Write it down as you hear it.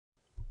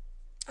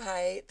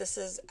Hi, this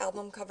is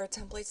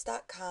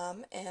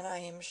albumcovertemplates.com and I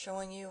am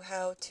showing you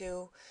how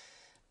to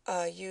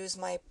use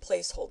my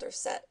placeholder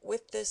set.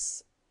 With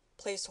this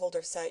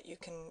placeholder set you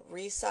can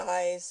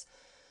resize,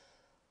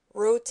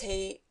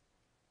 rotate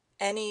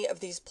any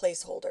of these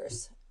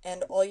placeholders,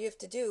 and all you have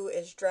to do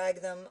is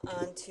drag them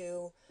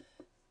onto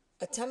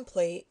a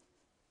template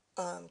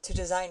to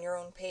design your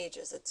own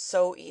pages. It's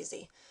so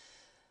easy.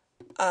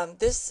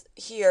 This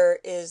here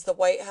is the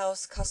White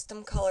House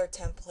custom color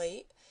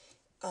template.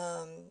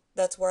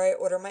 That's where I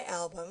order my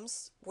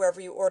albums.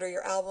 Wherever you order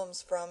your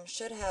albums from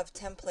should have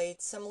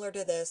templates similar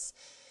to this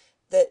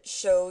that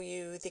show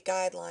you the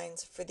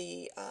guidelines for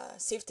the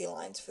safety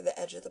lines for the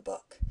edge of the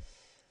book.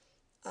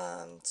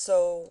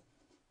 So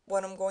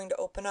what I'm going to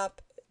open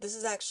up, this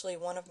is actually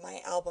one of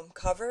my album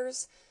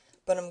covers,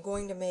 but I'm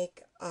going to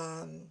make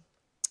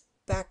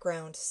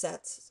background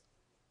sets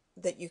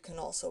that you can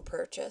also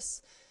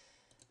purchase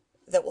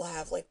that will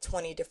have like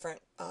 20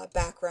 different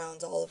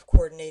backgrounds, all of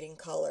coordinating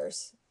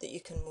colors that you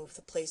can move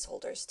the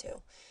placeholders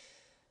to.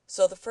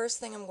 So the first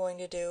thing I'm going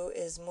to do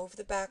is move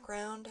the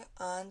background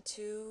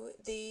onto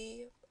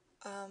the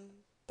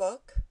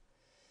book.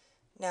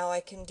 Now I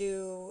can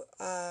do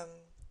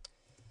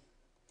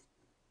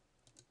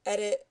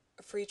edit,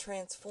 free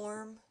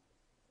transform,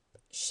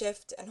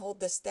 shift and hold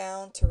this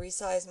down to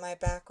resize my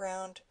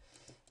background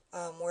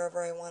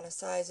wherever I want to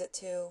size it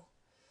to.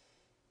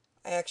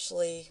 I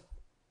actually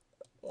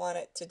want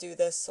it to do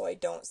this so I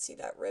don't see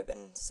that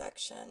ribbon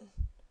section.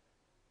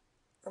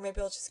 Or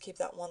maybe I'll just keep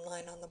that one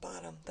line on the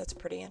bottom. That's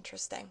pretty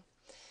interesting.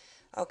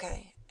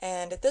 Okay,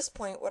 and at this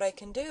point what I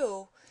can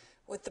do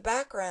with the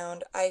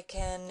background, I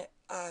can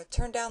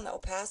turn down the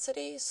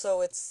opacity so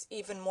it's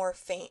even more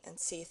faint and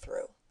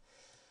see-through.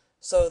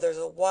 So there's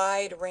a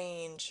wide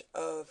range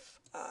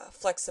of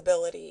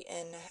flexibility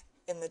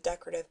in the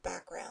decorative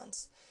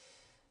backgrounds.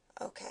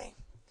 Okay,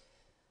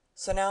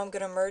 so now I'm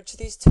going to merge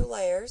these two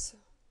layers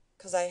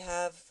because I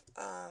have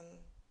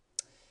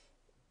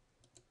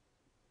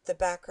the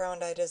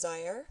background I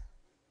desire.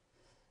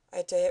 I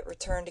have to hit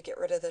return to get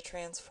rid of the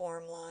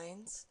transform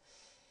lines,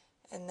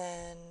 and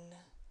then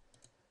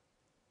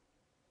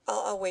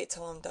I'll wait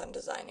till I'm done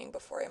designing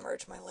before I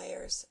merge my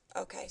layers.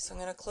 Okay, so I'm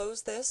going to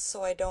close this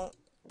so I don't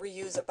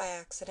reuse it by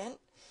accident,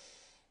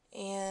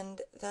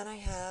 and then I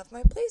have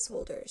my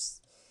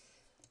placeholders.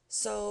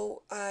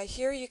 So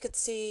here you could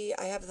see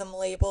I have them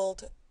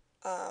labeled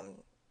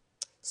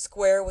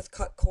square with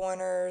cut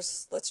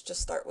corners. Let's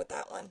just start with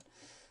that one.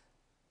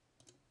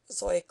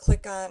 So I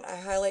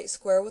highlight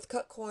square with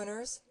cut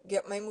corners,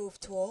 get my move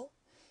tool,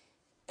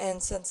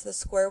 and since the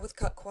square with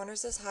cut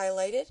corners is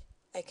highlighted,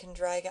 I can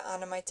drag it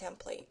onto my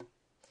template.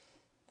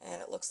 And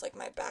it looks like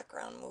my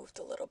background moved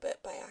a little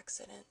bit by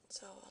accident,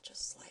 so I'll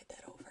just slide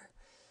that over.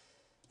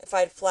 If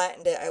I'd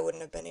flattened it, I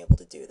wouldn't have been able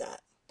to do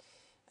that.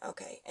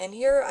 Okay, and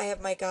here I have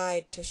my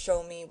guide to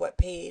show me what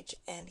page,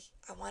 and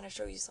I want to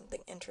show you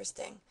something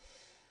interesting.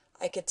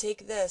 I could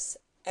take this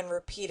and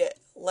repeat it,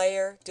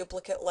 layer,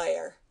 duplicate,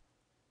 layer.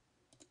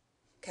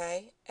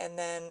 Okay, and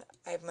then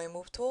I have my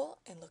move tool,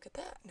 and look at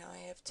that, now I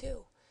have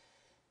two.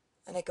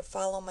 And I could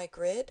follow my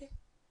grid.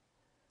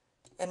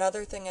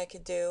 Another thing I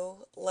could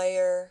do,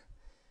 layer,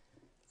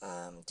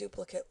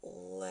 duplicate,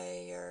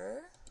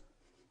 layer.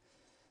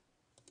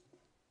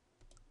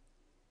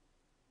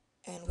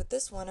 And with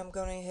this one, I'm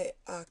going to hit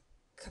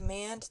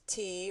Command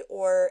T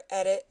or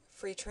edit,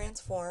 free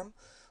transform,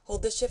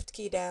 hold the shift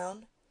key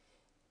down,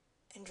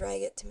 and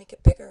drag it to make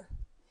it bigger.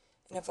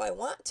 And if I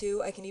want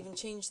to, I can even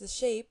change the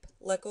shape,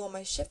 let go of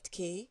my shift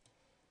key,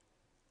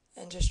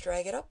 and just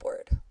drag it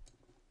upward.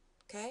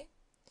 Okay?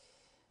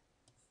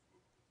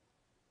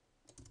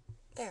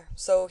 There.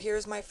 So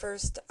here's my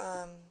first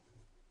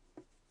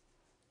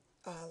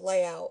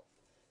layout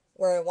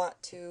where I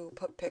want to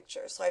put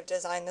pictures. So I've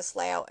designed this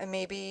layout, and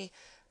maybe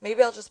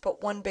I'll just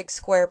put one big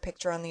square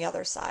picture on the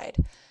other side.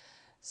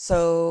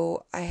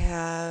 So I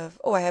have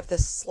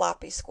this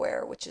sloppy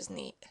square, which is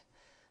neat.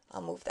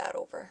 I'll move that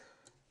over.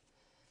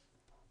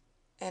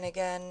 And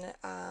again,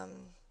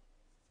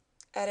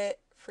 edit,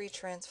 free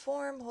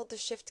transform, hold the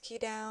shift key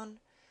down,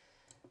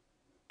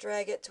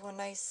 drag it to a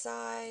nice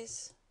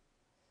size.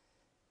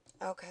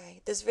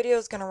 Okay, this video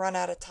is going to run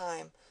out of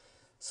time,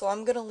 so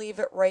I'm going to leave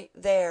it right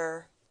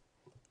there.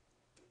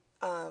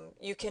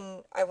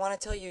 I want to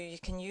tell you, you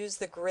can use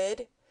the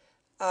grid,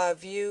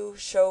 view,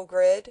 show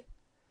grid,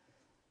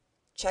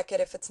 check it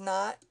if it's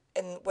not,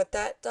 and what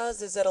that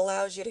does is it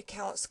allows you to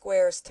count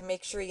squares to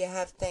make sure you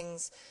have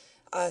things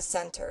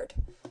centered.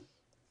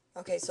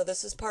 Okay, so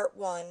this is part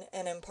one,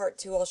 and in part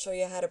two I'll show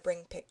you how to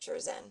bring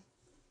pictures in.